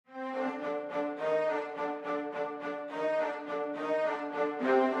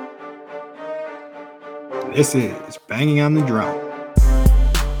This is Banging on the Drum.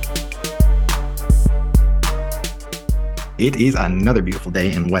 It is another beautiful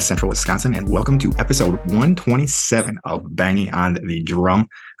day in West Central Wisconsin, and welcome to episode 127 of Banging on the Drum.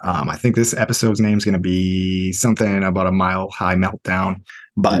 I think this episode's name is going to be something about a Mile High Meltdown,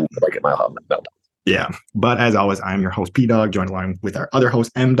 but like a Mile High Meltdown. Yeah, but as always, I'm your host P-Dog, joined along with our other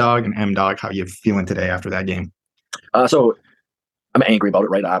host M-Dog. And M-Dog, how are you feeling today after that game? So I'm angry about it,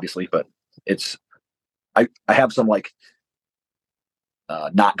 right? Obviously, but it's I have some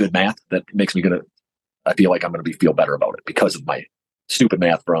not good math that makes me I feel like I'm gonna feel better about it because of my stupid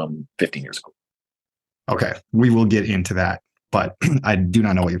math from 15 years ago. Okay, we will get into that, but I do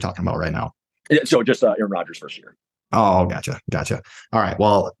not know what you're talking about right now. So just Aaron Rodgers' first year. Oh, gotcha. All right.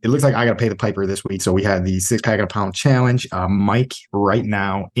 Well, it looks like I got to pay the piper this week. So we had the 6-pack and a pound challenge. Mike right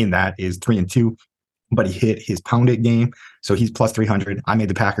now in that is 3-2, but he hit his pounded game. So he's plus 300. I made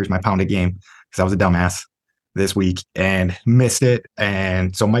the Packers my pounded game because I was a dumbass this week and missed it.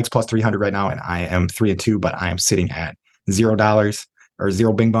 And so Mike's plus 300 right now, and I am 3-2, but I am sitting at $0 or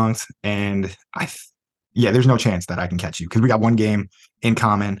 0 bing bongs. And there's no chance that I can catch you because we got one game in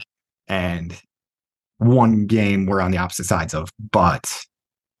common and one game we're on the opposite sides of, but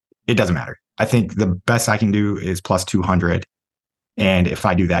it doesn't matter. I think the best I can do is plus 200. And if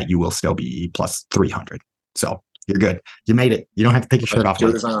I do that, you will still be plus 300. So you're good. You made it. You don't have to take your shirt off.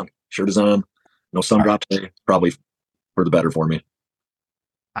 Shirt is on. No sun drop today. Probably for the better for me.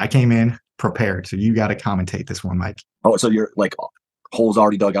 I came in prepared. So you got to commentate this one, Mike. Oh, so you're holes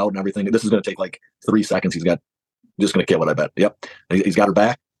already dug out and everything. This is going to take 3 seconds. Just going to kill it, I bet. Yep. He's got her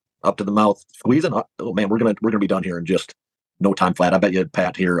back. Up to the mouth, squeezing. Oh man, we're gonna be done here in just no time flat. I bet you had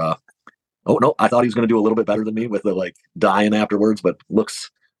Pat here. Oh no, I thought he was gonna do a little bit better than me with the dying afterwards, but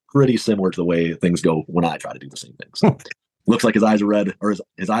looks pretty similar to the way things go when I try to do the same thing. So looks like his eyes are red, or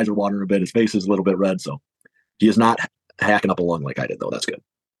his eyes are watering a bit. His face is a little bit red, so he is not hacking up a lung like I did, though. That's good.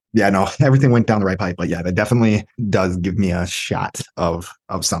 Yeah, no, everything went down the right pipe, but yeah, that definitely does give me a shot of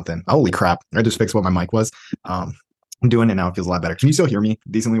something. Holy crap! I just fixed what my mic was. I'm doing it now. It feels a lot better. Can you still hear me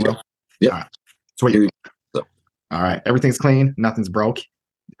decently well? Yeah. All right. Sweet. So. All right. Everything's clean. Nothing's broke.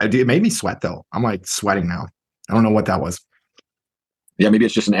 It made me sweat, though. I'm sweating now. I don't know what that was. Yeah, maybe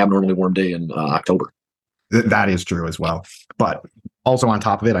it's just an abnormally warm day in October. That is true as well. But also on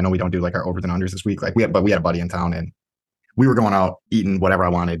top of it, I know we don't do our overs and unders this week. We had a buddy in town and we were going out eating whatever I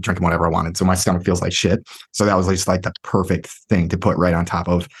wanted, drinking whatever I wanted. So my stomach feels like shit. So that was just the perfect thing to put right on top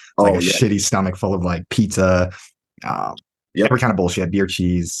of shitty stomach full of pizza, every kind of bullshit, beer,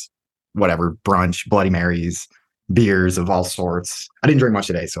 cheese, whatever, brunch, Bloody Marys, beers of all sorts. I didn't drink much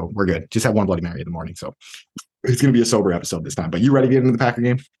today, so we're good. Just had one Bloody Mary in the morning. So it's going to be a sober episode this time. But you ready to get into the Packer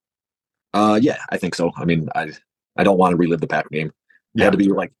game? Yeah, I think so. I mean, I don't want to relive the Packer game. I had to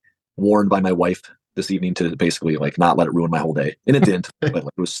be warned by my wife this evening to basically not let it ruin my whole day. And it didn't, but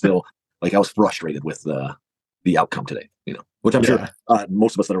it was still I was frustrated with the outcome today, which I'm sure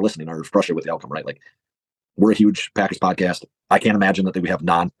most of us that are listening are frustrated with the outcome, right? We're a huge Packers podcast. I can't imagine that we have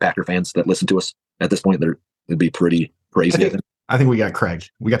non-Packer fans that listen to us at this point. It'd be pretty crazy. I think we got Craig.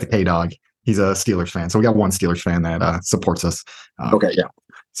 We got the K-Dog. He's a Steelers fan. So we got one Steelers fan that supports us. Okay, yeah.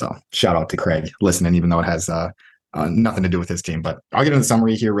 So shout out to Craig listening, even though it has nothing to do with his team. But I'll get into the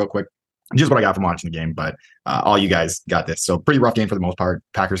summary here real quick. Just what I got from watching the game, but all you guys got this. So pretty rough game for the most part.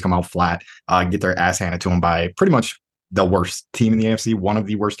 Packers come out flat, get their ass handed to them by pretty much the worst team in the AFC, one of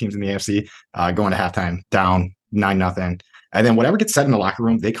the worst teams in the AFC, going to halftime down 9-0. And then whatever gets said in the locker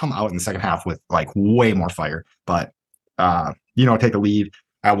room, they come out in the second half with way more fire. But, take a lead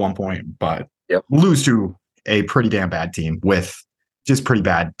at one point, but lose to a pretty damn bad team with just pretty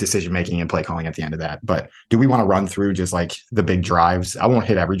bad decision-making and play calling at the end of that. But do we want to run through just the big drives? I won't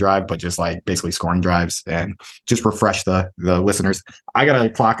hit every drive, but just basically scoring drives and just refresh the listeners. I got a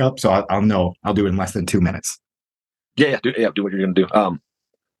clock up, so I'll know. I'll do it in less than 2 minutes. Yeah, do what you're going to do.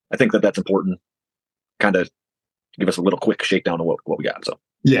 I think that's important. Kind of give us a little quick shakedown of what we got. So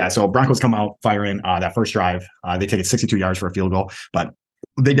yeah, so Broncos come out firing that first drive. They take it 62 yards for a field goal, but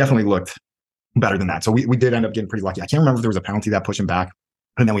they definitely looked better than that. So we did end up getting pretty lucky. I can't remember if there was a penalty that pushed him back,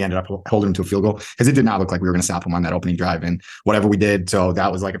 and then we ended up holding him to a field goal because it did not look like we were going to stop him on that opening drive and whatever we did. So that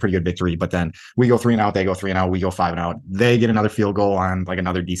was a pretty good victory. But then we go 3 and out, they go 3 and out, we go 5 and out. They get another field goal on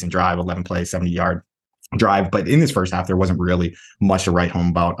another decent drive, 11 plays, 70-yard drive. But in this first half, there wasn't really much to write home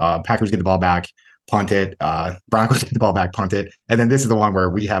about. Packers get the ball back, punt it. Broncos get the ball back, punt it. And then this is the one where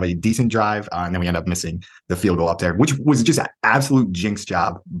we have a decent drive, and then we end up missing the field goal up there, which was just an absolute jinx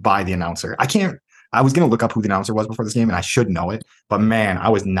job by the announcer. I was going to look up who the announcer was before this game, and I should know it. But, man, I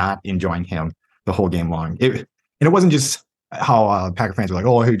was not enjoying him the whole game long. And it wasn't just how Packer fans were like,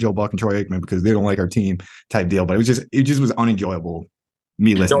 "Oh, I hate Joe Buck and Troy Aikman because they don't like our team," type deal. But it just was unenjoyable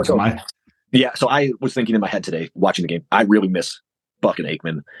me listening to my. Yeah, so I was thinking in my head today, watching the game, I really miss Buck and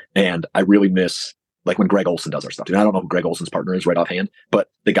Aikman, and I really miss like when Greg Olson does our stuff. And I don't know who Greg Olson's partner is right offhand, but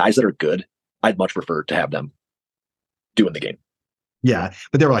the guys that are good, I'd much prefer to have them doing the game. Yeah,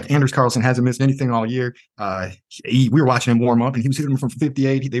 but they were like, Anders Carlson hasn't missed anything all year. We were watching him warm up, and he was hitting them from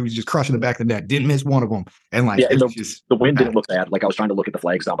 58. They was just crushing the back of the net. Didn't miss one of them. And like, yeah, and the wind bad. didn't look bad. Like I was trying to look at the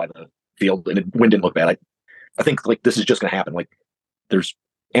flags down by the field, and the wind didn't look bad. I think like this is just going to happen. Like there's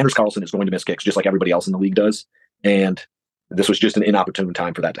Anders Carlson is going to miss kicks just like everybody else in the league does, and this was just an inopportune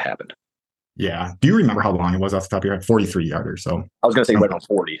time for that to happen. Yeah. Do you remember how long it was off the top of your head? 43 yarder. So I was going to say right around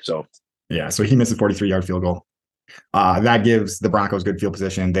 40. So yeah, so he missed a 43-yard field goal. That gives the Broncos good field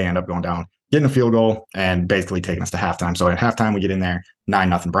position. They end up going down, getting a field goal, and basically taking us to halftime. So at halftime, we get in there,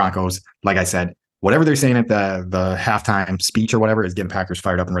 9-0 Broncos. Like I said, whatever they're saying at the halftime speech or whatever is getting Packers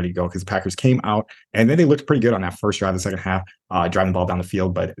fired up and ready to go because the Packers came out, and then they looked pretty good on that first drive of the second half, driving the ball down the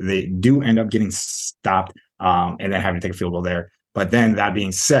field. But they do end up getting stopped and then having to take a field goal there. But then that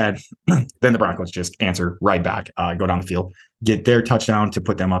being said, then the Broncos just answer right back, go down the field, get their touchdown to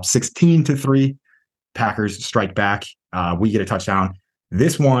put them up 16-3. Packers strike back. We get a touchdown.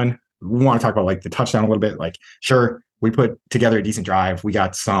 This one, we want to talk about like the touchdown a little bit. Like, sure, we put together a decent drive. We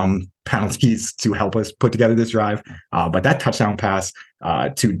got some penalties to help us put together this drive. But that touchdown pass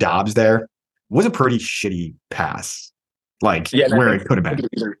to Dobbs there was a pretty shitty pass. Like where it could have been.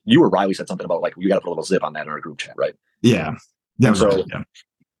 Either you or Riley said something about like, you got to put a little zip on that in our group chat, right? Yeah.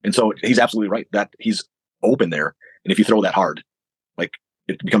 And so he's absolutely right that he's open there. And if you throw that hard, like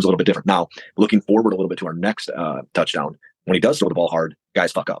it becomes a little bit different. Now, looking forward a little bit to our next touchdown, when he does throw the ball hard,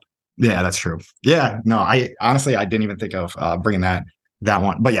 guys fuck up. Yeah, that's true. Yeah, no, I honestly, I didn't even think of bringing that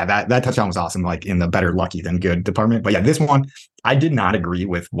one. But yeah, that touchdown was awesome, like in the better lucky than good department. But yeah, this one, I did not agree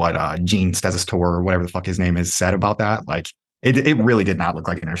with what Gene Stezistor or whatever the fuck his name is said about that. Like it really did not look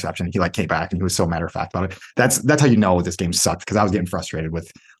like an interception. He like came back and he was so matter of fact about it. That's how you know this game sucked because I was getting frustrated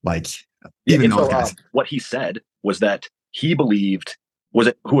with like even those guys. What he said was that he believed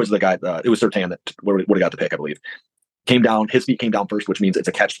who was the guy? It was Sertan that would have got the pick, I believe. Came down, his feet came down first, which means it's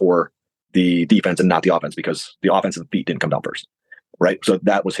a catch for the defense and not the offense because the offensive feet didn't come down first, right? So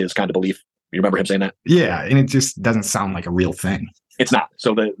that was his kind of belief. You remember him saying that? Yeah, and it just doesn't sound like a real thing. It's not.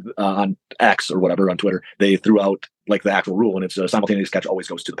 So on X or whatever on Twitter, they threw out like the actual rule, and it's a simultaneous catch always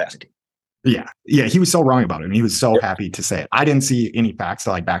goes to the passing team. Yeah, he was so wrong about it, and he was so happy to say it. I didn't see any facts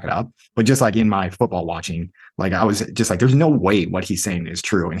to like back it up, but just like in my football watching, like I was just like, there's no way what he's saying is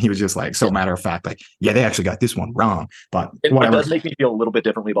true, and he was just like so matter of fact, like yeah, they actually got this one wrong, but whatever. It does make me feel a little bit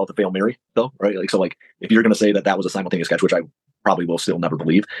differently about the Fail Mary, though, right? Like so, like if you're going to say that was a simultaneous catch, which I probably will still never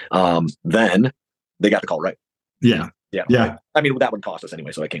believe, then they got the call right. Yeah. I mean, that would cost us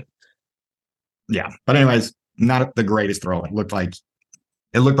anyway, so I can't. Yeah, but anyways, not the greatest throw. It looked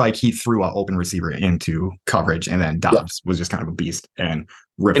like he threw an open receiver into coverage, and then Dobbs was just kind of a beast and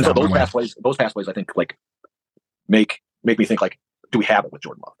ripped. And so those pass plays, I think, like make me think like, do we have it with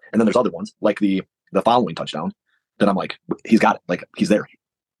Jordan Love? And then there's other ones like the following touchdown that I'm like, he's got it, like he's there.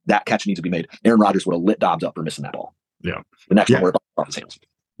 That catch needs to be made. Aaron Rodgers would have lit Dobbs up for missing that ball. Yeah, the next one we're off his hands.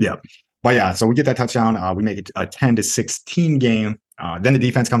 Yeah, but yeah, so we get that touchdown. We make it a 10-16 game. Then the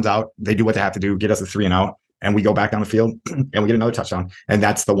defense comes out. They do what they have to do, get us a 3-and-out. And we go back down the field and we get another touchdown. And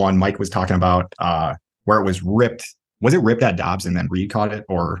that's the one Mike was talking about where it was ripped. Was it ripped at Dobbs and then Reed caught it?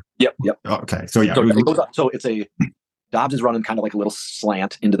 Or Yep. Okay. So yeah. So it's a Dobbs is running kind of like a little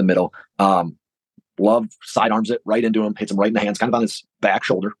slant into the middle. Love sidearms it right into him, hits him right in the hands, kind of on his back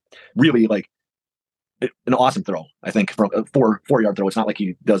shoulder. Really like an awesome throw. I think from a 4-yard throw. It's not like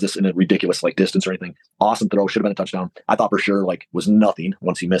he does this in a ridiculous like distance or anything. Awesome throw. Should have been a touchdown. I thought for sure like was nothing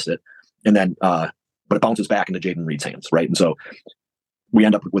once he missed it. And then but it bounces back into Jaden Reed's hands, right? And so we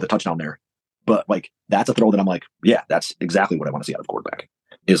end up with a touchdown there. But like that's a throw that I'm like, yeah, that's exactly what I want to see out of quarterback.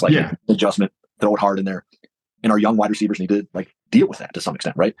 Is like an adjustment, throw it hard in there. And our young wide receivers need to like deal with that to some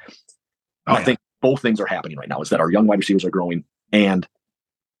extent, right? I think both things are happening right now. Is that our young wide receivers are growing and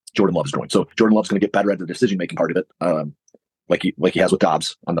Jordan Love is growing. So Jordan Love's going to get better at the decision making part of it, like he has with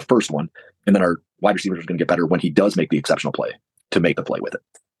Dobbs on the first one, and then our wide receivers are going to get better when he does make the exceptional play to make the play with it.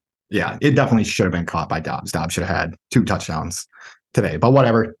 Yeah, it definitely should have been caught by Dobbs. Dobbs should have had 2 touchdowns today, but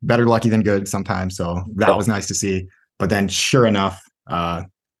whatever. Better lucky than good sometimes. So that was nice to see. But then, sure enough,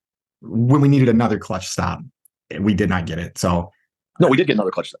 when we needed another clutch stop, we did not get it. So no, we did get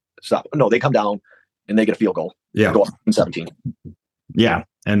another clutch stop. No, they come down and they get a field goal. Yeah, go up in 17. Yeah,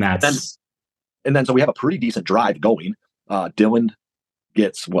 and that's and then so we have a pretty decent drive going. Dylan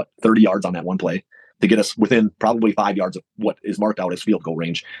gets 30 yards on that one play. to get us within probably 5 yards of what is marked out as field goal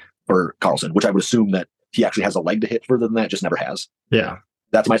range for Carlson, which I would assume that he actually has a leg to hit further than that, just never has. Yeah.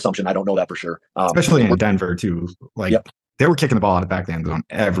 That's my assumption. I don't know that for sure. Especially in Denver, too. Like, Yep. they were kicking the ball out of the back of the end zone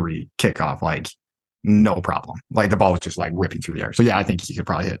every kickoff, like, no problem. Like, the ball was just, like, ripping through the air. So, yeah, I think he could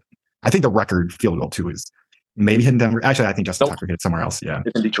probably hit. I think the record field goal, too, is maybe hit in Denver. Actually, I think Justin Tucker hit it somewhere else. Yeah.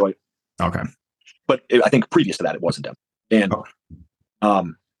 It's in Detroit. Okay. But I think previous to that, it wasn't Denver.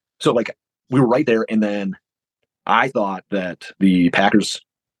 And so, like, we were right there. And then I thought that the Packers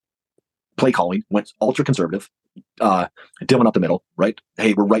play calling went ultra conservative, Dylan up the middle, right?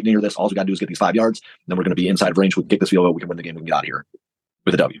 Hey, we're right near this. All we got to do is get these 5 yards. And then we're going to be inside of range. We can kick this field goal. We can win the game. We can get out of here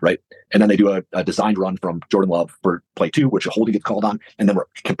with a W, right? And then they do a designed run from Jordan Love for play 2, which a holding gets called on. And then we're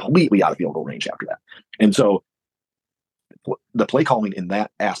completely out of field goal range after that. And so the play calling in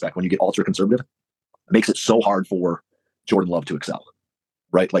that aspect, when you get ultra conservative, makes it so hard for Jordan Love to excel,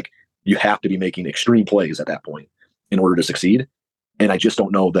 right? Like, you have to be making extreme plays at that point in order to succeed. And I just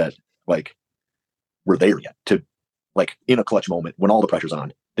don't know that, like, we're there yet to, like, in a clutch moment when all the pressure's on,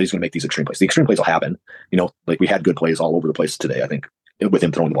 that he's going to make these extreme plays. The extreme plays will happen. You know, like, we had good plays all over the place today, I think, with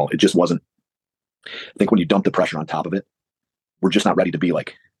him throwing the ball. It just wasn't, I think when you dump the pressure on top of it, we're just not ready to be,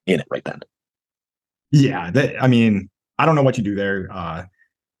 like, in it right then. Yeah. I mean, I don't know what you do there.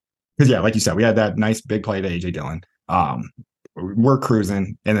 Because, yeah, like you said, we had that nice big play to A.J. Dillon. We're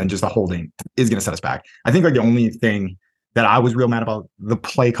cruising, and then just the holding is going to set us back. I think, like, the only thing that I was real mad about the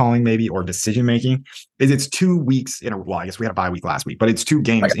play calling, maybe, or decision making, is it's 2 weeks in a row. Well, I guess we had a bye week last week, but it's 2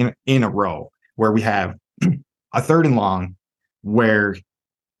 games in a row where we have a 3rd and long where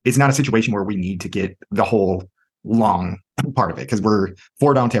it's not a situation where we need to get the whole long part of it, because we're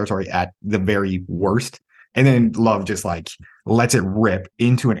 4 down territory at the very worst. And then Love just, like, lets it rip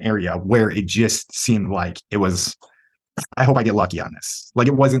into an area where it just seemed like it was, I hope I get lucky on this. Like,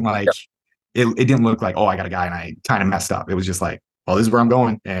 it wasn't like, it didn't look like, oh, I got a guy and I kind of messed up. It was just like, well, this is where I'm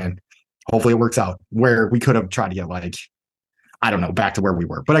going, and hopefully it works out. Where we could have tried to get, like, I don't know, back to where we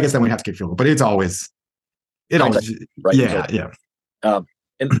were. But I guess then we have to kick field goal. But it's always, right. Yeah.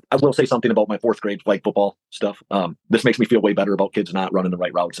 And I will say something about my 4th grade flag football stuff. This makes me feel way better about kids not running the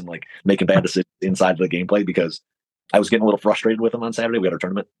right routes and, like, making bad decisions inside of the gameplay, because I was getting a little frustrated with them on Saturday. We had our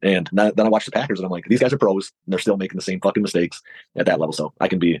tournament, and then I watched the Packers, and I'm like, these guys are pros, and they're still making the same fucking mistakes at that level. So I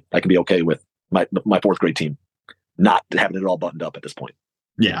can be okay with my 4th grade team not having it all buttoned up at this point.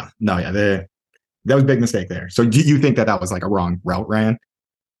 Yeah, no, yeah, that was a big mistake there. So do you think that was, like, a wrong route ran?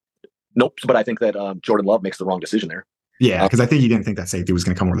 Nope, but I think that Jordan Love makes the wrong decision there. Yeah, because I think he didn't think that safety was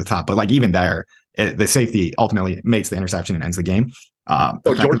going to come over the top. But, like, even there, the safety ultimately makes the interception and ends the game.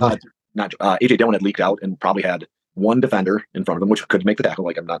 A.J. Dillon had leaked out and probably had one defender in front of him, which could make the tackle.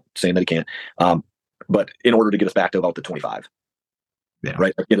 Like, I'm not saying that he can't. But in order to get us back to about the 25,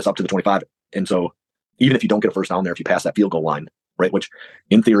 right? Get us up to the 25. And so even if you don't get a first down there, if you pass that field goal line, right? Which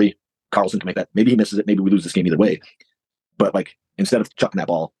in theory, Carlson can make that. Maybe he misses it. Maybe we lose this game either way. But, like, instead of chucking that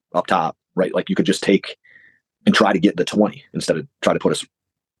ball up top, right? Like, you could just take and try to get the 20 instead of try to put us,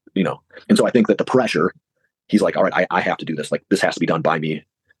 you know. And so I think that the pressure, he's like, all right, I have to do this. Like, this has to be done by me.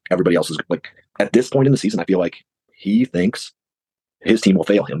 Everybody else is, like, at this point in the season, I feel like he thinks his team will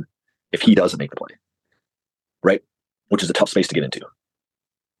fail him if he doesn't make the play, right? Which is a tough space to get into.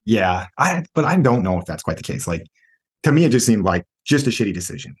 Yeah, but I don't know if that's quite the case. Like, to me, it just seemed like just a shitty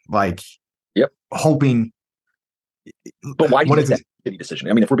decision. Like, hoping. But why do you make that shitty decision?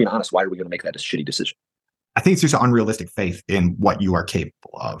 I mean, if we're being honest, why are we going to make that a shitty decision? I think it's just an unrealistic faith in what you are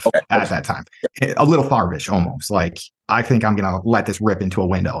capable of at that time. A little Favre-ish almost. Like, I think I'm going to let this rip into a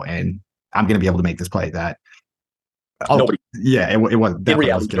window, and I'm going to be able to make this play that. Nobody. Yeah, it was. In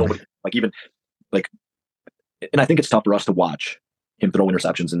reality, nobody. Like, even, like, and I think it's tough for us to watch him throw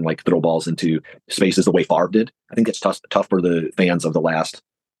interceptions and, like, throw balls into spaces the way Favre did. I think it's tough for the fans of the last,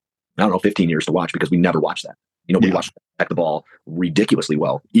 15 years to watch, because we never watched that. You know, we watched the ball ridiculously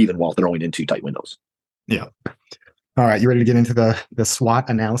well, even while throwing into tight windows. Yeah. All right. You ready to get into the SWOT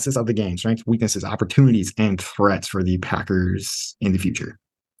analysis of the game? Strengths, weaknesses, opportunities, and threats for the Packers in the future.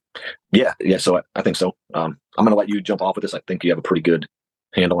 Yeah. So I think so. I'm going to let you jump off with this. I think you have a pretty good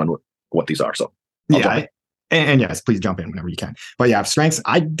handle on what these are. So and yes, please jump in whenever you can. But yeah, strengths,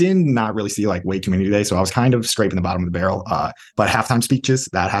 I did not really see, like, way too many today. So I was kind of scraping the bottom of the barrel. But halftime speeches,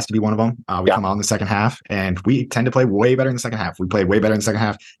 that has to be one of them. We come out in the second half, and we tend to play way better in the second half. We played way better in the second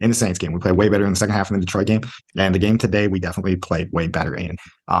half in the Saints game. We played way better in the second half in the Detroit game. And the game today, we definitely played way better in.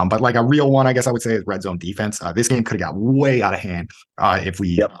 But, like, a real one, I guess I would say, is red zone defense. This game could have got way out of hand if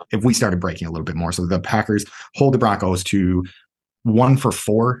we started breaking a little bit more. So the Packers hold the Broncos to 1 for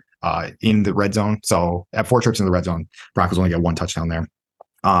 4 in the red zone. So at 4 trips in the red zone, Broncos only get 1 touchdown there.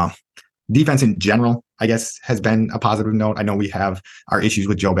 defense in general, I guess, has been a positive note. I know we have our issues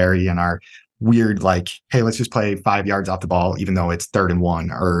with Joe Barry and our weird, like, hey, let's just play 5 yards off the ball, even though it's 3rd and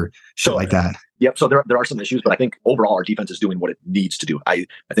 1 or shit like that. Yep. So there are some issues, but I think overall our defense is doing what it needs to do. I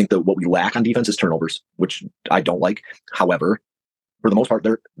think that what we lack on defense is turnovers, which I don't like. However, for the most part,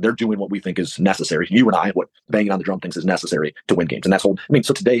 they're doing what we think is necessary. You and I, what banging on the drum thinks is necessary to win games, and that's whole. I mean,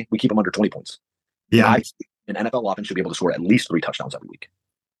 so today we keep them under 20 points. Yeah, an NFL offense should be able to score at least 3 touchdowns every week.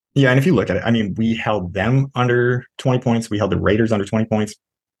 Yeah, and if you look at it, I mean, we held them under 20 points. We held the Raiders under 20 points.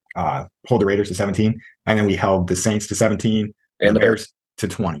 Hold the Raiders to 17, and then we held the Saints to 17 and the Bears to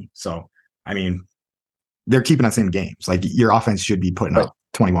 20. So, I mean, they're keeping us in games. Like your offense should be putting up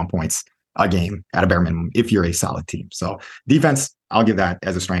 21 points a game at a bare minimum if you're a solid team. So defense, I'll give that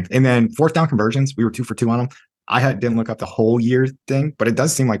as a strength. And then 4th down conversions, we were 2 for 2 on them. Didn't look up the whole year thing, but it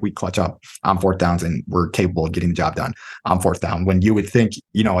does seem like we clutch up on 4th downs and we're capable of getting the job done on 4th down when you would think,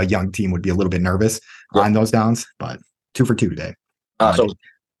 a young team would be a little bit nervous on those downs, but 2 for 2 today. So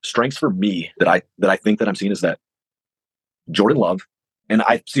strengths for me that I think that I'm seeing is that Jordan Love, and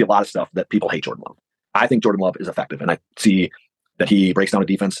I see a lot of stuff that people hate Jordan Love. I think Jordan Love is effective, and I see that he breaks down a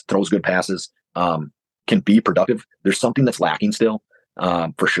defense, throws good passes, can be productive. There's something that's lacking still,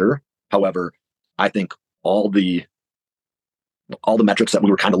 for sure. However, I think all the metrics that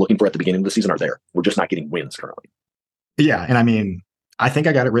we were kind of looking for at the beginning of the season are there. We're just not getting wins currently. Yeah, and I mean, I think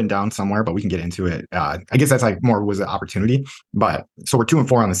I got it written down somewhere, but we can get into it. I guess that's like more was an opportunity. But so we're 2 and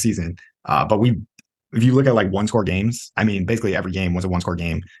 4 on the season. But if you look at like 1-score games, I mean, basically every game was a 1-score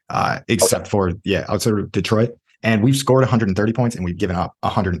game, except for outside of Detroit. And we've scored 130 points and we've given up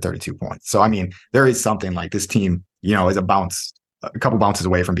 132 points. So I mean, there is something like this team, is a couple bounces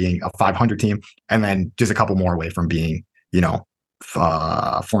away from being a 500 team, and then just a couple more away from being,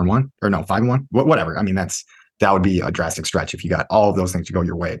 4-1 or no 5-1, whatever. I mean, that would be a drastic stretch if you got all of those things to go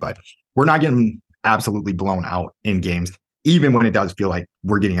your way. But we're not getting absolutely blown out in games, even when it does feel like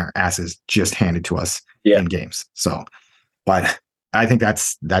we're getting our asses just handed to us in games. So, but I think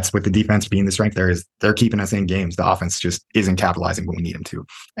that's with the defense being the strength there is they're keeping us in games. The offense just isn't capitalizing when we need them to.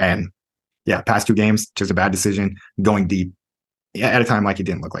 And past 2 games, just a bad decision going deep at a time like it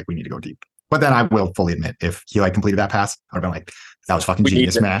didn't look like we need to go deep. But then I will fully admit, if he completed that pass, I would have been like, that was fucking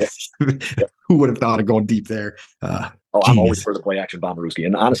genius, man. Who would have thought of going deep there? I'm always for the play action Bomberooski.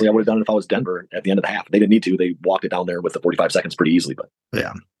 And honestly, I would have done it if I was Denver at the end of the half. They didn't need to. They walked it down there with the 45 seconds pretty easily. But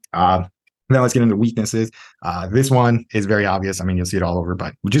yeah. Now let's get into weaknesses. This one is very obvious. I mean, you'll see it all over,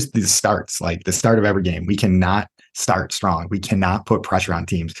 but just the starts, like the start of every game, we cannot start strong. We cannot put pressure on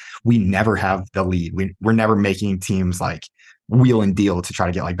teams. We never have the lead. We're never making teams like wheel and deal to try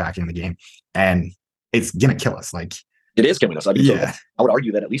to get back in the game. And it's going to kill us. It is killing us. I mean, so I would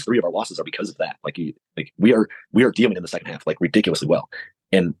argue that at least 3 of our losses are because of that. We are dealing in the second half ridiculously well,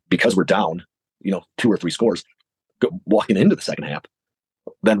 and because we're down, 2 or 3 scores walking into the second half,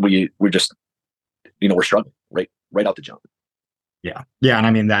 then we're just, we're struggling right out the jump. Yeah, and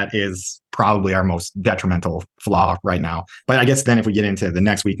I mean that is probably our most detrimental flaw right now. But I guess then if we get into the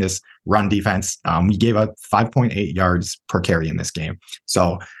next weakness, run defense, we gave up 5.8 yards per carry in this game.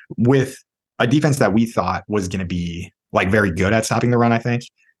 So with a defense that we thought was going to be very good at stopping the run, I think.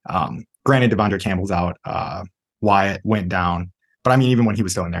 Granted, Devondre Campbell's out. Wyatt went down. But I mean, even when he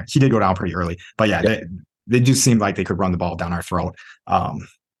was still in there, he did go down pretty early. But they just seemed like they could run the ball down our throat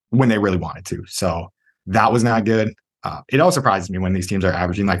when they really wanted to. So that was not good. It all surprises me when these teams are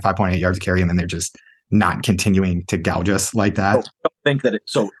averaging 5.8 yards a carry and then they're just not continuing to gouge us like that. I don't think that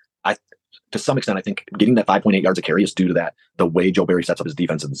to some extent, I think getting that 5.8 yards a carry is due to that, the way Joe Barry sets up his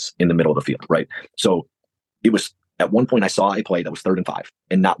defenses in the middle of the field, right? So it was at one point I saw a play that was 3rd and 5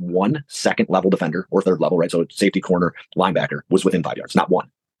 and not one second level defender or 3rd level, right? So safety, corner, linebacker was within 5 yards, not one.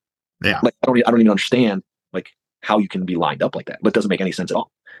 Yeah. I don't even understand how you can be lined up like that. That doesn't make any sense at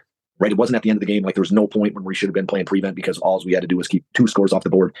all. Right? It wasn't at the end of the game. There was no point when we should have been playing prevent because all we had to do was keep 2 scores off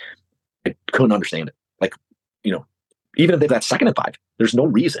the board. I couldn't understand it. Even if they've got 2nd and 5, there's no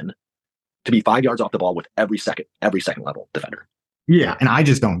reason to be 5 yards off the ball with every second level defender. Yeah, and I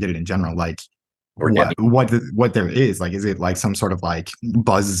just don't get it in general. What there is is it some sort of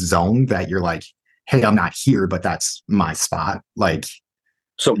buzz zone that you're hey, I'm not here, but that's my spot.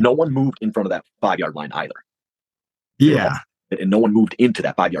 So no one moved in front of that 5-yard line either. Yeah. And no one moved into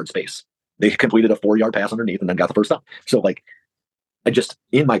that 5-yard space. They completed a 4-yard pass underneath and then got the first down. So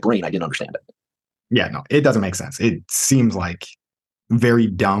in my brain, I didn't understand it. Yeah, no, it doesn't make sense. It seems very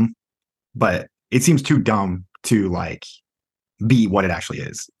dumb, but it seems too dumb to be what it actually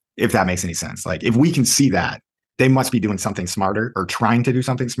is, if that makes any sense. If we can see that, they must be doing something smarter or trying to do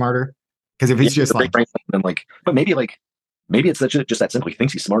something smarter. Because if it's just but maybe it's just that simple. He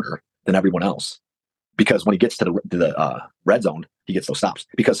thinks he's smarter than everyone else because when he gets to the red zone, he gets those stops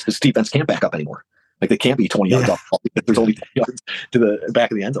because his defense can't back up anymore. Like they can't be 20 yards off. There's only 10 yards to the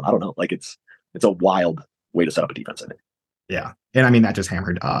back of the end zone. I don't know. Like it's a wild way to set up a defense, I think. Yeah. And I mean, that just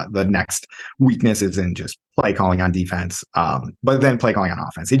hammered the next weakness is in just play calling on defense, but then play calling on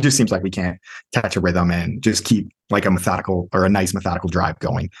offense. It just seems like we can't catch a rhythm and just keep like a methodical or a nice methodical drive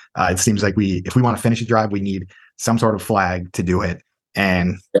going. It seems like if we want to finish a drive, we need some sort of flag to do it.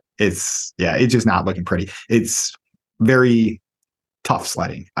 And it's just not looking pretty. It's very tough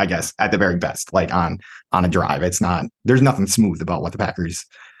sledding, I guess, at the very best, like on a drive. There's nothing smooth about what the Packers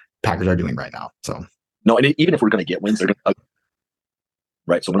are doing right now. So no, and even if we're going to get wins, they're going to,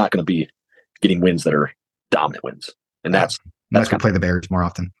 right. So we're not going to be getting wins that are dominant wins. And that's going to play the Bears more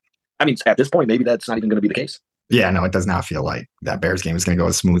often. I mean, at this point, maybe that's not even going to be the case. Yeah, no, it does not feel like that Bears game is going to go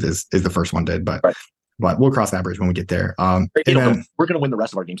as smooth as the first one did, but we'll cross that bridge when we get there. We're going to win the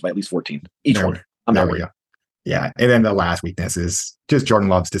rest of our games by at least 14 each one. I'm not worried. Yeah, and then the last weakness is just Jordan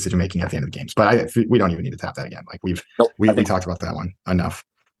Love's decision making at the end of the games. But we don't even need to tap that again. Like we talked about that one enough.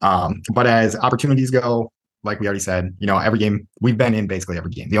 But as opportunities go, like we already said, every game we've been in, basically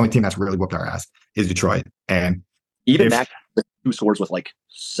every game. The only team that's really whooped our ass is Detroit, and even that 2 scores with like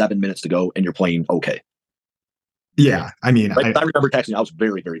 7 minutes to go, and you're playing okay. Yeah, I mean, I remember texting you. I was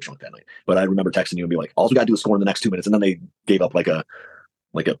very, very drunk that night, but I remember texting you and be like, "All we got to do is score in the next 2 minutes," and then they gave up like a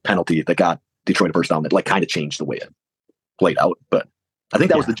penalty that got Detroit a first down that like kind of changed the way it played out. But I think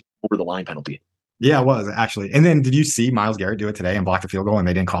that was the over the line penalty. Yeah, it was actually. And then did you see Myles Garrett do it today and block the field goal and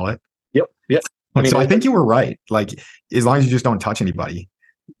they didn't call it? Yep. Yeah. I think you were right. Like as long as you just don't touch anybody,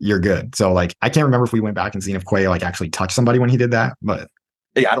 you're good. So like I can't remember if we went back and seen if Quay like actually touched somebody when he did that, but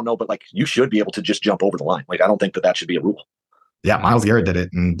yeah, I don't know. But like you should be able to just jump over the line. Like I don't think that should be a rule. Yeah, Myles Garrett did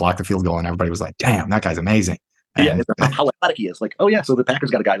it and blocked the field goal, and everybody was like, "Damn, that guy's amazing." And, how athletic he is. Like, oh yeah, so the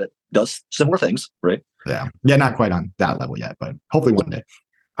Packers got a guy that does similar things, right? Yeah, not quite on that level yet, but hopefully one day.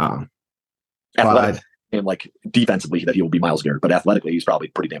 And like defensively, that he will be Myles Garrett, but athletically, he's probably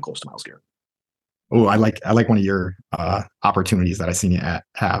pretty damn close to Myles Garrett. Oh, I like one of your opportunities that I seen you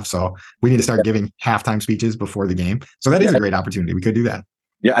have. So we need to start giving halftime speeches before the game. So that is a great opportunity. We could do that.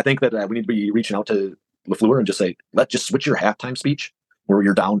 Yeah, I think that we need to be reaching out to LaFleur and just say, let's just switch your halftime speech where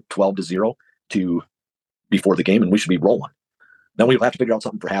you're down 12-0 to before the game, and we should be rolling. Then we'll have to figure out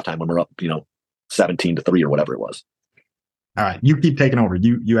something for halftime when we're up, 17-3 or whatever it was. All right, you keep taking over.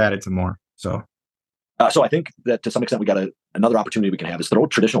 You added some more. So I think that to some extent we got another opportunity we can have is throw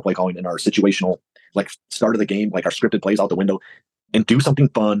traditional play calling in our situational, like start of the game, like our scripted plays out the window, and do something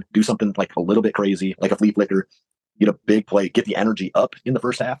fun, do something like a little bit crazy, like a flea flicker, get a big play, get the energy up in the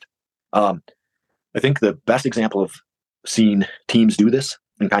first half. I think the best example of seeing teams do this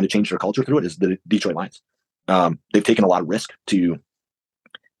and kind of change their culture through it is the Detroit Lions. They've taken a lot of risk to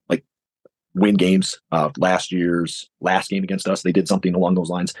like win games. Last year's last game against us, they did something along those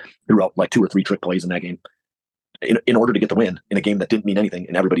lines, threw out like 2 or 3 trick plays in that game in order to get the win in a game that didn't mean anything,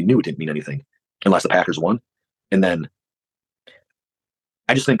 and everybody knew it didn't mean anything unless the Packers won. And then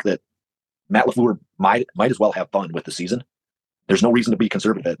I just think that Matt LaFleur might as well have fun with the season. There's no reason to be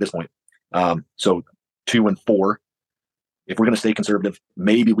conservative at this point. So 2-4. If we're going to stay conservative,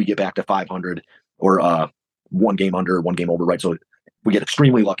 maybe we get back to 500 or 1 game under, 1 game over, right? So we get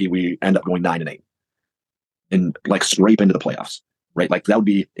extremely lucky. We end up going 9-8 and like scrape into the playoffs, right? Like that would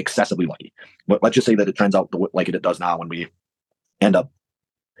be excessively lucky. But let's just say that it turns out like it does now when we end up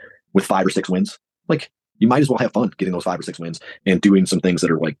with 5 or 6 wins. Like you might as well have fun getting those 5 or 6 wins and doing some things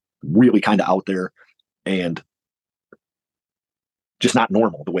that are like really kind of out there and just not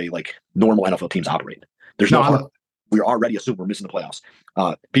normal the way like normal NFL teams operate. There's we're already assuming we're missing the playoffs.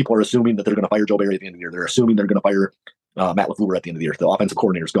 People are assuming that they're going to fire Joe Barry at the end of the year. They're assuming they're going to fire Matt LaFleur at the end of the year. The offensive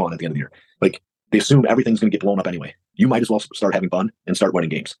coordinator is gone at the end of the year. Like they assume everything's going to get blown up anyway. You might as well start having fun and start winning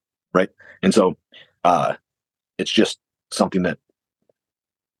games, right? And so it's just something that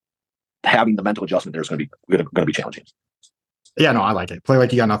having the mental adjustment there is going to be challenging. Yeah, no, I like it. Play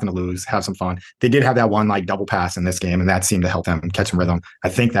like you got nothing to lose. Have some fun. They did have that one like double pass in this game, and that seemed to help them catch some rhythm. I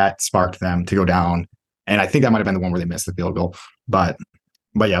think that sparked them to go down. And I think that might have been the one where they missed the field goal. But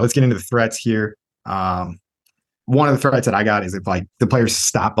yeah, let's get into the threats here. One of the threats that I got is if like the players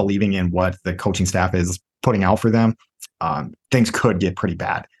stop believing in what the coaching staff is putting out for them, things could get pretty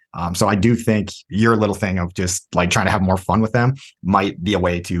bad. So I do think your little thing of just like trying to have more fun with them might be a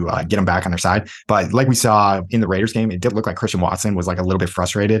way to get them back on their side. But like we saw in the Raiders game, it did look like Christian Watson was like a little bit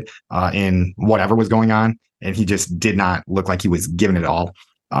frustrated in whatever was going on. And he just did not look like he was giving it all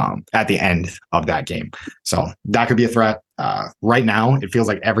at the end of that game. So that could be a threat. Right now, it feels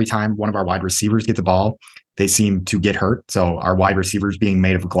like every time one of our wide receivers get the ball, they seem to get hurt. So our wide receivers being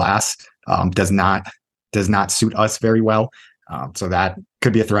made of glass does not suit us very well. So that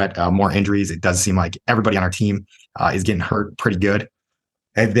could be a threat. More injuries. It does seem like everybody on our team is getting hurt pretty good.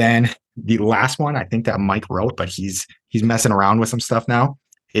 And then the last one, I think that Mike wrote, but he's messing around with some stuff now,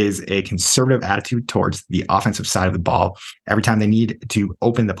 is a conservative attitude towards the offensive side of the ball. Every time they need to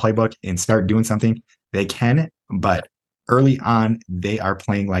open the playbook and start doing something, they can, but early on, they are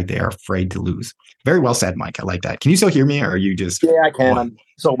playing like they are afraid to lose. Very well said, Mike. I like that. Can you still hear me, or are you just? Yeah, I can.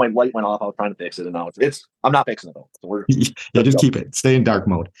 So my light went off. I was trying to fix it, and now it's I'm not fixing it though. So we're yeah, just keep it. Stay in dark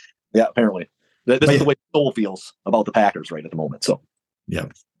mode. Yeah, apparently. This is the way Soul feels about the Packers right at the moment. So yeah.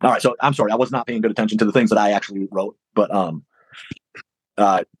 All right. So I'm sorry, I was not paying good attention to the things that I actually wrote, but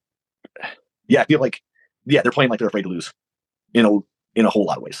yeah, I feel like they're playing like they're afraid to lose, in a whole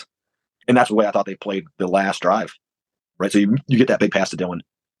lot of ways, and that's the way I thought they played the last drive. Right. So you get that big pass to Dylan,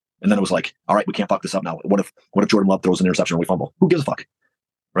 and then it was like, all right, we can't fuck this up now. What if Jordan Love throws an interception and we fumble? Who gives a fuck?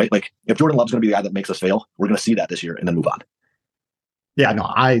 Right. Like if Jordan Love's going to be the guy that makes us fail, we're going to see that this year and then move on. Yeah, no,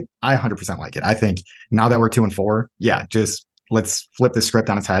 I 100% like it. I think now that we're 2-4, yeah, just let's flip the script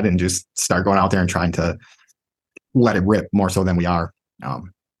on its head and just start going out there and trying to let it rip more so than we are.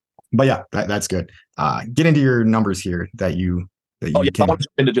 But yeah, that's good. Get into your numbers here that you I want to jump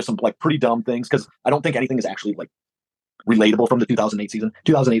into just some like pretty dumb things because I don't think anything is actually like relatable from the 2008 season.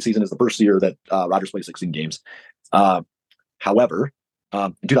 2008 season is the first year that Rodgers played 16 games. However,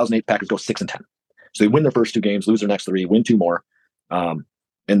 in 2008, Packers go 6-10. So they win their first 2 games, lose their next 3, win 2 more. And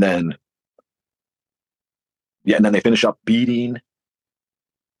then they finish up beating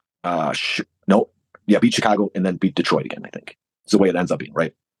beat Chicago and then beat Detroit again, I think. It's the way it ends up being,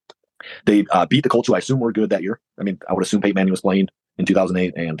 right? They beat the Colts, who I assume were good that year. I mean, I would assume Peyton Manning was playing in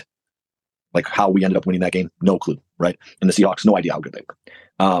 2008, and like how we ended up winning that game, no clue, right? And the Seahawks, no idea how good they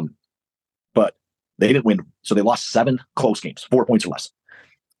were. But they didn't win. So they lost 7 close games, 4 points or less.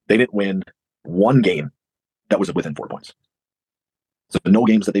 They didn't win 1 game that was within 4 points. So no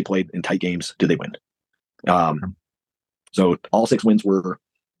games that they played in tight games did they win. So all 6 wins were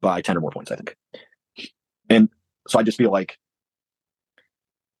by 10 or more points, I think. And so I just feel like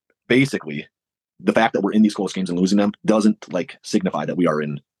basically the fact that we're in these close games and losing them doesn't like signify that we are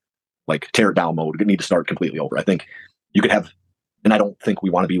in like tear down mode. We need to start completely over. I think you could have, and I don't think we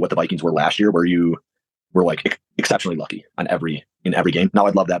want to be what the Vikings were last year, where you were like exceptionally lucky in every game. Now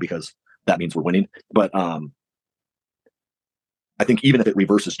I'd love that because that means we're winning. But I think even if it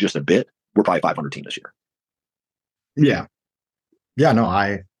reverses just a bit, we're probably 500 team this year. Yeah, no,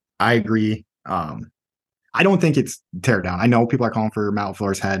 I agree. I don't think it's tear down. I know people are calling for Matt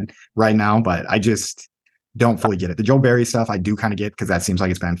LaFleur's head right now, but I just don't fully get it. The Joe Barry stuff, I do kind of get because that seems like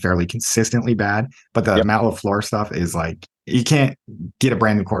it's been fairly consistently bad. But the Matt LaFleur stuff is like, you can't get a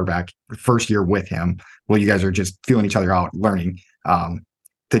brand new quarterback first year with him. Well, you guys are just feeling each other out, learning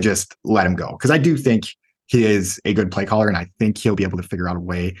to just let him go. Because I do think he is a good play caller, and I think he'll be able to figure out a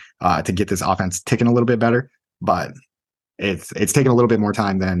way to get this offense ticking a little bit better. But it's taken a little bit more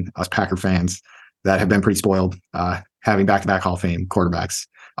time than us Packer fans that have been pretty spoiled having back-to-back Hall of Fame quarterbacks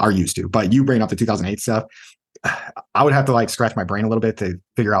are used to. But you bring up the 2008 stuff. I would have to like scratch my brain a little bit to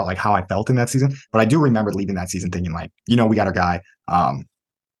figure out like how I felt in that season. But I do remember leaving that season thinking like, we got our guy.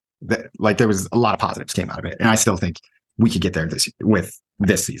 That like there was a lot of positives came out of it. And I still think we could get there with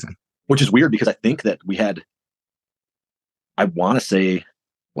this season. Which is weird because I think that we had, I want to say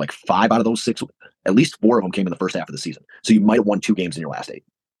like 5 out of those 6, at least 4 of them came in the first half of the season. So you might have won 2 games in your last 8.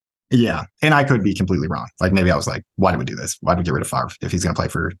 Yeah. And I could be completely wrong. Like maybe I was like, why do we do this? Why do we get rid of Favre if he's going to play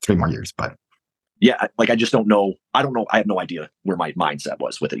for 3 more years? But yeah, like I just don't know. I don't know. I have no idea where my mindset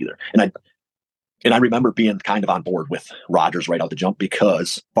was with it either. And I remember being kind of on board with Rodgers right out the jump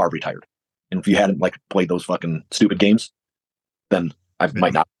because Favre retired. And if you hadn't like played those fucking stupid games, then I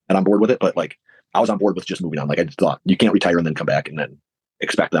might not have been on board with it. But like I was on board with just moving on. Like I just thought you can't retire and then come back and then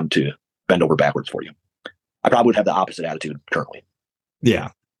expect them to bend over backwards for you. I probably would have the opposite attitude currently. Yeah.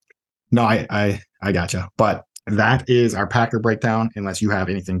 No, I gotcha. But that is our Packer breakdown, unless you have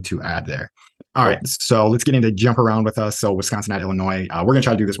anything to add there. All right. So let's get into jump around with us. So Wisconsin at Illinois. We're going to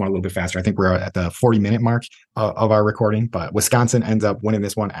try to do this one a little bit faster. I think we're at the 40-minute mark of our recording, but Wisconsin ends up winning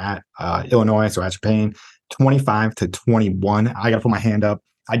this one at Illinois. So as you're paying 25-21, I got to put my hand up.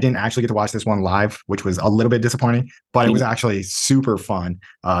 I didn't actually get to watch this one live, which was a little bit disappointing, but it was actually super fun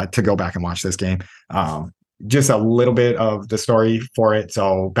to go back and watch this game. Just a little bit of the story for it.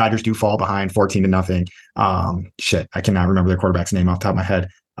 So Badgers do fall behind 14-0. I cannot remember the quarterback's name off the top of my head.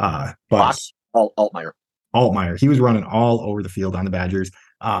 But Altmaier. He was running all over the field on the Badgers.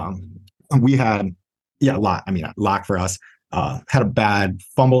 We had, Locke for us. Had a bad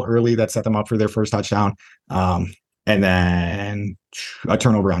fumble early that set them up for their first touchdown. And then a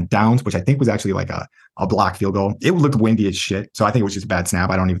turnover on downs, which I think was actually like a block field goal. It looked windy as shit. So I think it was just a bad snap.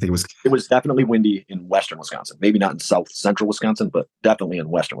 I don't even think it was. It was definitely windy in western Wisconsin. Maybe not in south central Wisconsin, but definitely in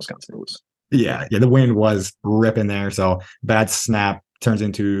western Wisconsin. It was. Yeah. The wind was ripping there. So bad snap turns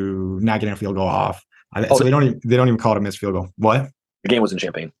into not getting a field goal off. So they don't even call it a missed field goal. What? The game was in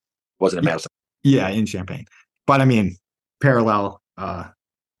Champaign. Wasn't in Madison. Yeah, in Champaign. But I mean, parallel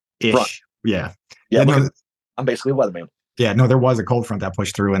ish. Front. Yeah. Yeah. I'm basically a weatherman. Yeah, no, there was a cold front that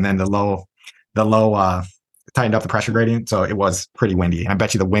pushed through, and then the low tightened up the pressure gradient, so it was pretty windy. I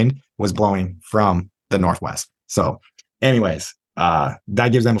bet you the wind was blowing from the northwest. So, anyways,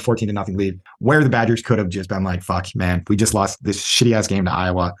 that gives them a 14-0 lead. Where the Badgers could have just been like, "Fuck, man, we just lost this shitty ass game to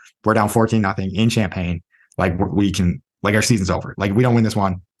Iowa. We're down 14-0 in Champaign. Like we can, like our season's over. Like we don't win this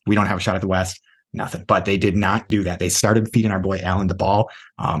one, we don't have a shot at the West." Nothing. But they did not do that. They started feeding our boy Allen the ball.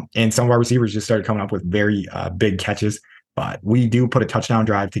 And some of our receivers just started coming up with very big catches. But we do put a touchdown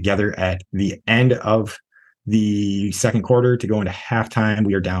drive together at the end of the second quarter to go into halftime.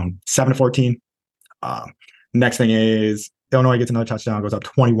 We are down 7-14. Next thing is Illinois gets another touchdown, goes up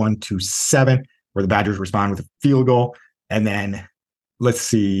 21-7, where the Badgers respond with a field goal. And then let's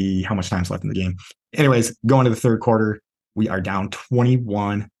see how much time's left in the game. Anyways, going to the third quarter, we are down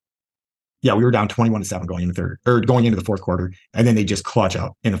 21. Yeah, we were down 21-7 going into the fourth quarter. And then they just clutch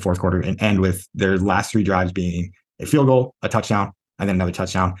out in the fourth quarter and end with their last three drives being a field goal, a touchdown, and then another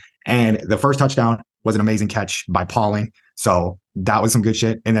touchdown. And the first touchdown was an amazing catch by Pauling. So that was some good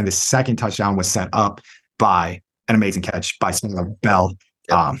shit. And then the second touchdown was set up by an amazing catch by Bell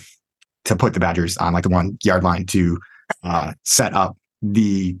to put the Badgers on like the 1 yard line to set up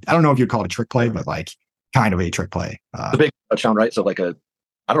I don't know if you'd call it a trick play, but like kind of a trick play. The big touchdown, right? So like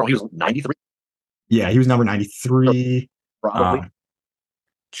I don't know, he was 93. Yeah, he was number 93. Probably.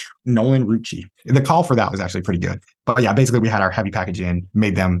 Nolan Rucci. The call for that was actually pretty good. But yeah, basically we had our heavy package in,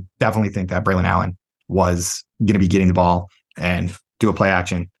 made them definitely think that Braylon Allen was going to be getting the ball and do a play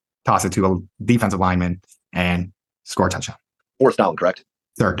action, toss it to a defensive lineman, and score a touchdown. Fourth down, correct?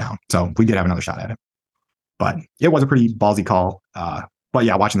 Third down. So we did have another shot at it. But it was a pretty ballsy call. But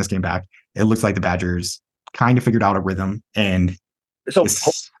yeah, watching this game back, it looks like the Badgers kind of figured out a rhythm. And so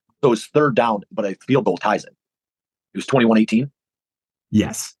it's third down, but a field goal ties it. It was 21-18?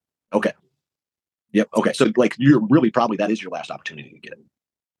 Yes. Okay. Yep. Okay. So like you're really probably that is your last opportunity to get it.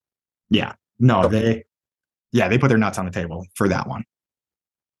 Yeah. No, they put their nuts on the table for that one.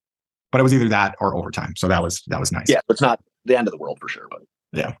 But it was either that or overtime. So that was nice. Yeah, it's not the end of the world for sure, but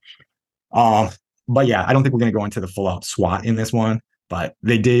yeah. But yeah, I don't think we're going to go into the full out SWAT in this one. But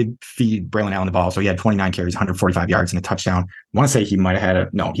they did feed Braylon Allen the ball. So he had 29 carries, 145 yards, and a touchdown. I want to say he might have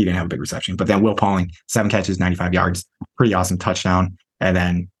he didn't have a big reception. But then Will Pauling, 7 catches, 95 yards, pretty awesome touchdown. And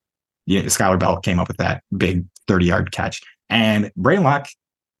then Skylar Bell came up with that big 30-yard catch. And Braden Locke,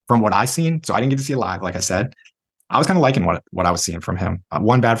 from what I've seen, so I didn't get to see it live, like I said, I was kind of liking what I was seeing from him.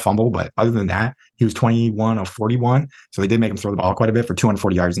 One bad fumble, but other than that, he was 21 of 41. So they did make him throw the ball quite a bit for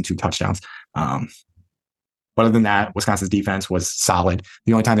 240 yards and 2 touchdowns. But other than that, Wisconsin's defense was solid.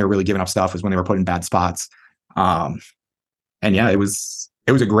 The only time they were really giving up stuff was when they were put in bad spots. And yeah, it was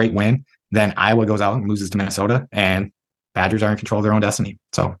a great win. Then Iowa goes out and loses to Minnesota, and Badgers are in control of their own destiny.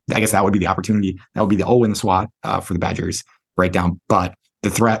 So I guess that would be the opportunity. That would be the O in the SWAT for the Badgers breakdown. But the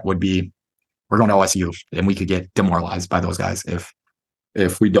threat would be we're going to OSU, and we could get demoralized by those guys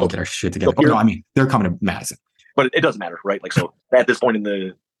if we don't get our shit together. No, I mean, they're coming to Madison. But it doesn't matter, right? Like, so at this point in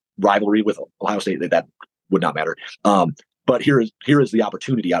the rivalry with Ohio State, that would not matter. But here is the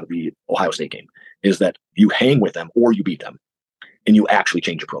opportunity out of the Ohio State game is that you hang with them or you beat them, and you actually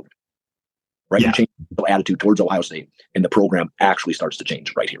change your program. Right? Yeah. You change the attitude towards Ohio State, and the program actually starts to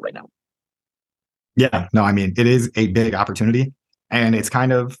change right here, right now. Yeah, no, I mean, it is a big opportunity. And it's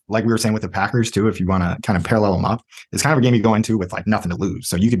kind of like we were saying with the Packers, too, if you want to kind of parallel them up. It's kind of a game you go into with like nothing to lose.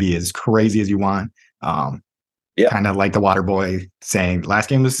 So you could be as crazy as you want. Kind of like the water boy saying, last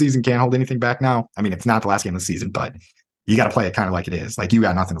game of the season, can't hold anything back now. I mean, it's not the last game of the season, but you got to play it kind of like it is. Like you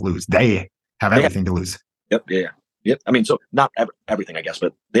got nothing to lose. They have everything to lose. Yep. Yeah. Yep. I mean, so not everything, I guess,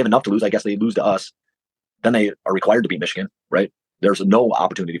 but they have enough to lose. I guess they lose to us. Then they are required to beat Michigan, right? There's no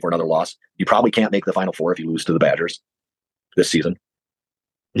opportunity for another loss. You probably can't make the Final Four if you lose to the Badgers this season.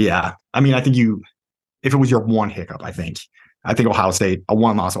 Yeah. I mean, I think if it was your one hiccup, I think Ohio State, a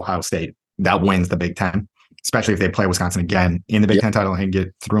one-loss Ohio State, that wins the Big Ten, especially if they play Wisconsin again in the Big Ten title and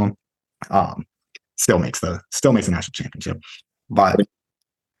get through them. Still makes the national championship. But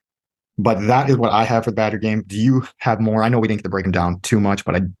that is what I have for the Badger game. Do you have more? I know we didn't get to break them down too much,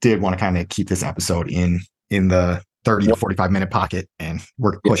 but I did want to kind of keep this episode in the 30 to 45-minute pocket, and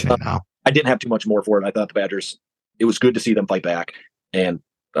we're pushing it now. I didn't have too much more for it. I thought the Badgers, it was good to see them fight back and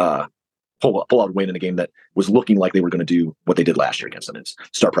pull out a win in a game that was looking like they were going to do what they did last year against them, is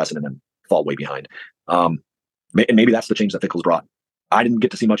start pressing and then fall way behind. And maybe that's the change that Fickle's brought. I didn't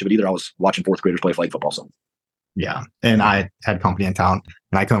get to see much of it either. I was watching fourth graders play flag football. So yeah, and I had company in town,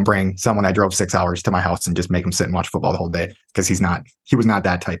 and I couldn't bring someone that drove 6 hours to my house and just make him sit and watch football the whole day, because he was not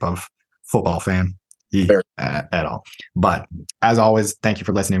that type of football fan at all. But as always, thank you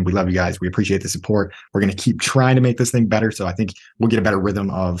for listening. We love you guys. We appreciate the support. We're going to keep trying to make this thing better. So I think we'll get a better rhythm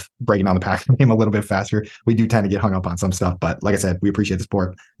of breaking down the Packers game a little bit faster. We do tend to get hung up on some stuff, but like I said, we appreciate the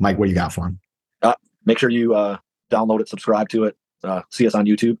support. Mike, what do you got for him? Make sure you download it, subscribe to it, see us on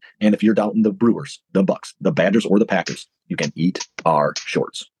YouTube. And if you're doubting the Brewers, the Bucks, the Badgers, or the Packers, you can eat our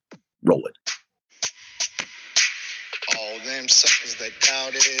shorts. Roll it. All them suckers that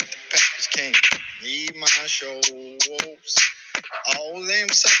doubted the Packers can't eat my shorts. All them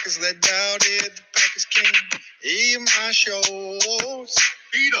suckers that doubted the Packers can't eat my shorts.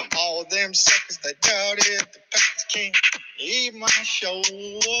 Beat them. All them suckers that doubted the Packers can't eat my shorts.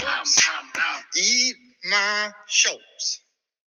 Eat my shorts.